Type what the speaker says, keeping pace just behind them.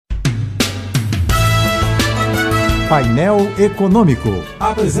Painel Econômico.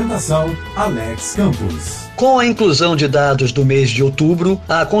 Apresentação: Alex Campos. Com a inclusão de dados do mês de outubro,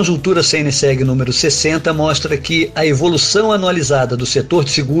 a Conjuntura CNseg número 60 mostra que a evolução anualizada do setor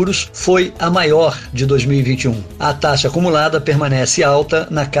de seguros foi a maior de 2021. A taxa acumulada permanece alta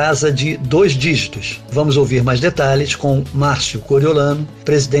na casa de 2 dígitos. Vamos ouvir mais detalhes com Marcio Coriolano,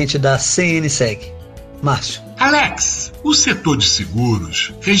 presidente da CNseg. Márcio. Alex, o setor de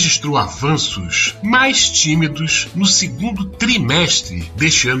seguros registrou avanços mais tímidos no segundo trimestre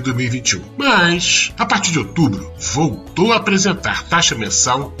deste ano 2021. Mas, a partir de outubro, voltou a apresentar taxa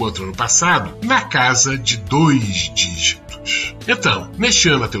mensal contra o ano passado na casa de 2 dígitos. Então, neste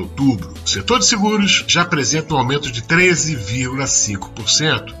ano até outubro, o setor de seguros já apresenta um aumento de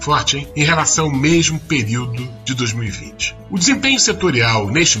 13,5%, forte, hein? Em relação ao mesmo período de 2020. O desempenho setorial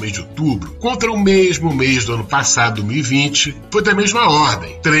neste mês de outubro, contra o mesmo mês do ano passado, 2020, foi da mesma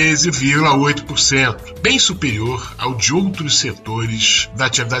ordem, 13,8%, bem superior ao de outros setores da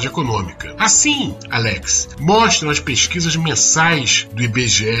atividade econômica. Assim, Alex, mostram as pesquisas mensais do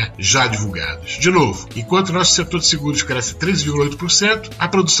IBGE já divulgadas. De novo, enquanto o nosso setor de seguros cresce 13,8%, a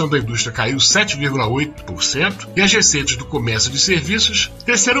produção da indústria caiu 7,8% e as receitas do comércio de serviços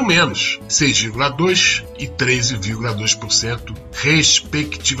cresceram menos, 6,2% e 13,2%,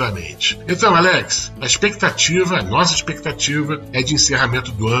 respectivamente. Então, Alex, a nossa expectativa é de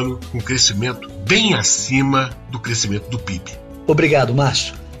encerramento do ano com crescimento bem acima do crescimento do PIB. Obrigado,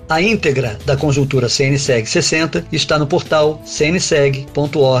 Márcio. A íntegra da Conjuntura CNseg 60 está no portal cnseg.org.br.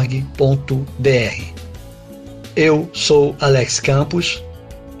 Eu sou Alex Campos,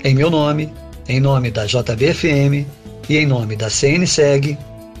 em meu nome, em nome da JBFM e em nome da CNseg.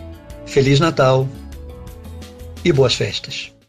 Feliz Natal e boas festas.